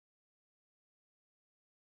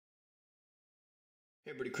Hey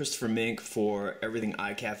everybody, Christopher Mink for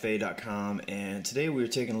everythingicafe.com, and today we're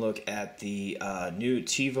taking a look at the new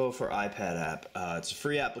TiVo for iPad app. It's a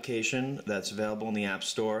free application that's available in the App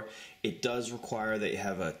Store. It does require that you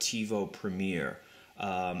have a TiVo Premiere.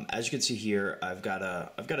 As you can see here, I've got a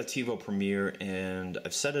TiVo Premiere and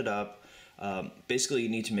I've set it up. Basically, you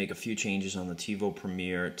need to make a few changes on the TiVo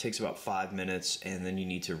Premiere. It takes about 5 minutes, and then you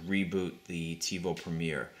need to reboot the TiVo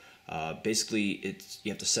Premiere. Basically,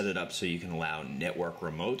 you have to set it up so you can allow network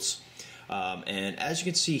remotes. And as you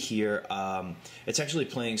can see here, it's actually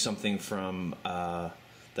playing something from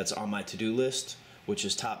that's on my to-do list, which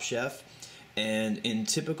is Top Chef. And in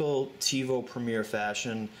typical TiVo Premiere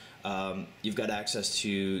fashion, you've got access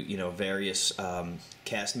to various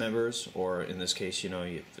cast members, or in this case, you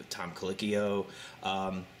have Tom Colicchio.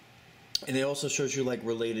 And it also shows you like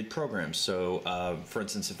related programs. So, for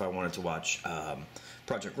instance, if I wanted to watch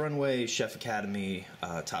Project Runway, Chef Academy,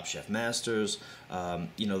 Top Chef Masters,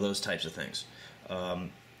 those types of things.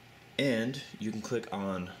 And you can click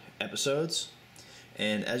on episodes,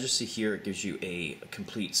 and as you see here, it gives you a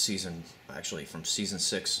complete season, actually from season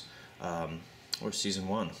 6 or season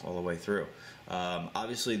 1 all the way through.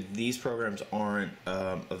 Obviously, these programs aren't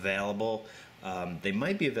available. They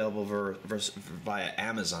might be available via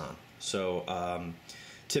Amazon. So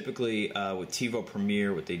typically with TiVo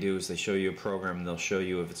Premiere, what they do is they show you a program and they'll show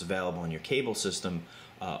you if it's available on your cable system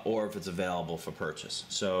or if it's available for purchase.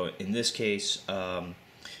 So in this case,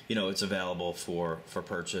 it's available for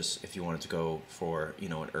purchase if you wanted to go for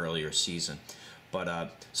an earlier season. But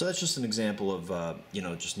so that's just an example of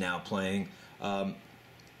just now playing. The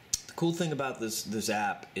cool thing about this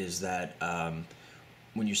app is that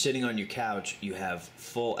when you're sitting on your couch, you have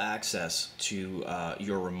full access to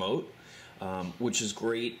your remote, which is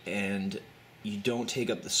great, and you don't take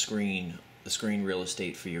up the screen real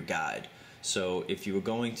estate for your guide. So if you were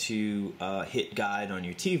going to hit guide on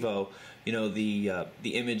your TiVo, the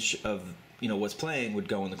image of what's playing would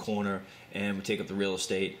go in the corner and would take up the real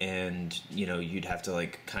estate, and you'd have to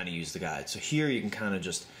like kind of use the guide. So here you can kind of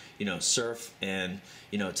just surf and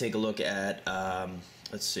take a look at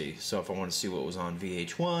let's see. So if I want to see what was on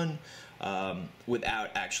VH1 without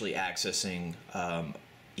actually accessing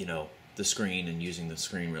the screen and using the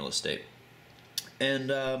screen real estate.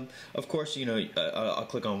 And of course, I'll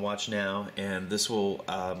click on Watch Now, and this will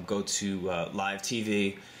go to Live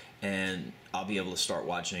TV, and I'll be able to start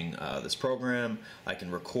watching this program. I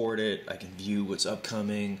can record it, I can view what's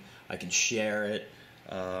upcoming, I can share it.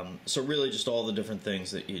 So really just all the different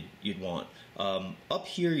things that you'd want. Up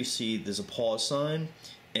here you see there's a pause sign,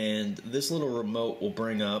 and this little remote will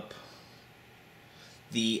bring up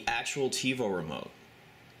the actual TiVo remote.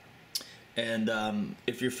 And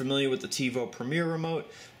if you're familiar with the TiVo Premiere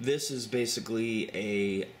remote, this is basically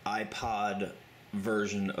a iPod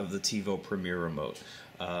version of the TiVo Premiere remote.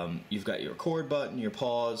 You've got your record button, your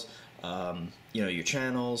pause, your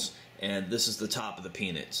channels, and this is the top of the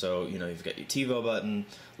peanut. So you've got your TiVo button,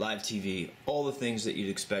 Live TV, all the things that you'd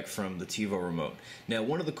expect from the TiVo remote. Now,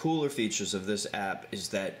 one of the cooler features of this app is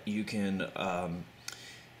that you can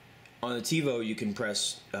on the TiVo, you can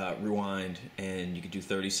press rewind, and you can do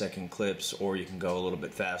 30-second clips, or you can go a little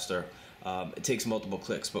bit faster. It takes multiple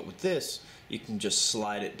clicks, but with this, you can just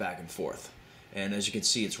slide it back and forth. And as you can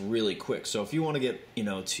see, it's really quick. So if you want to get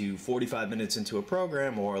to 45 minutes into a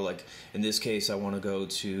program, or like in this case, I want to go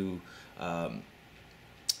to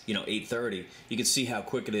 8:30, you can see how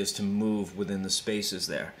quick it is to move within the spaces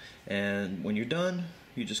there. And when you're done,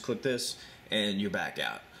 you just click this, and you're back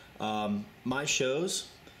out. My shows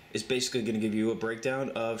is basically going to give you a breakdown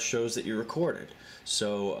of shows that you recorded.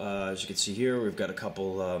 So as you can see here, we've got a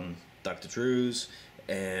couple Dr. Drews,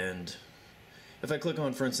 and if I click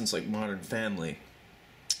on, for instance, like Modern Family,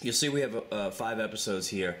 you'll see we have 5 episodes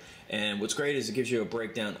here, and what's great is it gives you a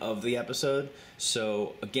breakdown of the episode.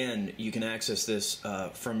 So again, you can access this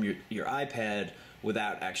from your iPad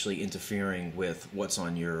without actually interfering with what's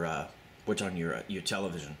on your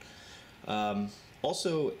television.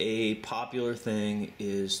 Also, a popular thing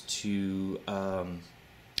is to want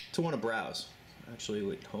to browse. Actually,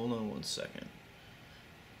 wait, hold on one second.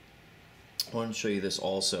 I want to show you this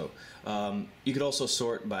also. You could also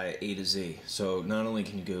sort by A to Z. So not only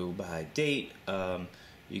can you go by date,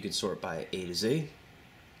 you can sort by A to Z.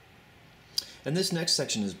 And this next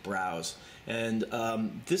section is browse. And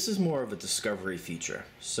this is more of a discovery feature.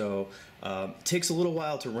 So it takes a little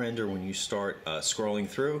while to render when you start scrolling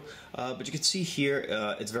through. But you can see here,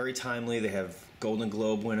 it's very timely. They have Golden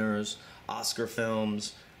Globe winners, Oscar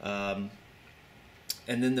films,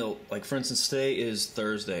 and then they'll, like for instance, today is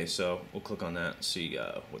Thursday, so we'll click on that and see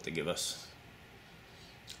what they give us.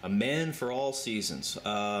 A Man for All Seasons.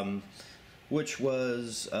 which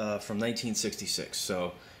was from 1966.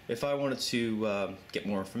 So if I wanted to get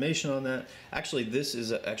more information on that, actually this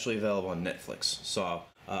is actually available on Netflix. So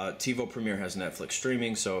TiVo Premiere has Netflix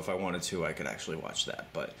streaming, so if I wanted to, I could actually watch that.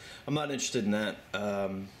 But I'm not interested in that.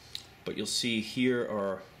 But you'll see here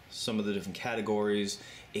are some of the different categories: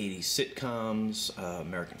 80s sitcoms,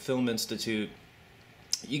 American Film Institute.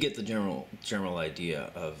 You get the general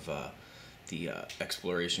idea of the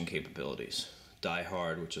exploration capabilities. Die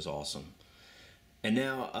Hard, which is awesome. And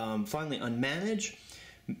now, finally, on Manage,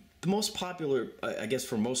 the most popular, I guess,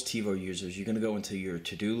 for most TiVo users, you're going to go into your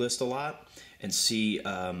to-do list a lot and see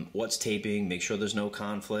what's taping, make sure there's no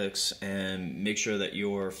conflicts, and make sure that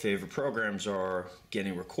your favorite programs are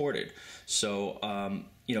getting recorded. So,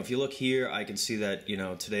 if you look here, I can see that,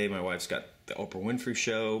 today my wife's got the Oprah Winfrey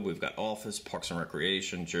Show, we've got Office, Parks and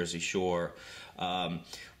Recreation, Jersey Shore.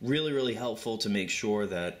 Really, really helpful to make sure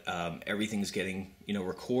that everything's getting,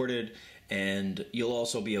 recorded, and you'll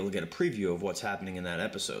also be able to get a preview of what's happening in that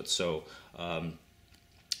episode. So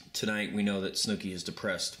tonight we know that Snooki is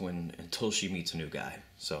depressed until she meets a new guy.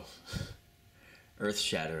 So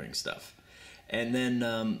earth-shattering stuff. And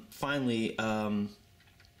then finally,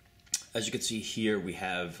 as you can see here, we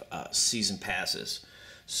have season passes.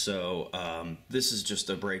 So this is just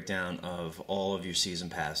a breakdown of all of your season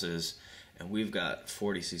passes, and we've got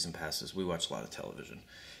 40 season passes. We watch a lot of television.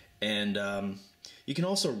 And you can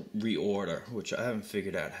also reorder, which I haven't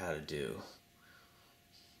figured out how to do.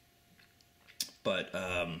 But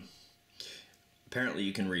apparently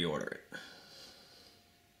you can reorder it.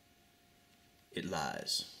 It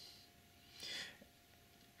lies.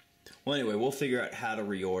 Well, anyway, we'll figure out how to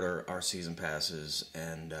reorder our season passes,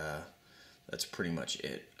 and that's pretty much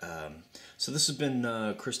it. So this has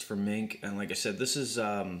been Christopher Mink, and like I said, this is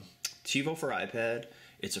TiVo for iPad.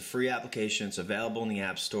 It's a free application. It's available in the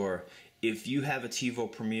App Store. If you have a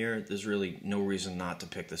TiVo Premiere, there's really no reason not to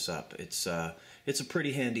pick this up. It's a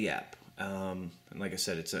pretty handy app, and like I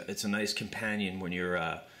said, it's a nice companion when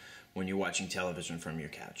you're watching television from your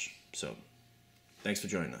couch. So, thanks for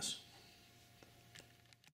joining us.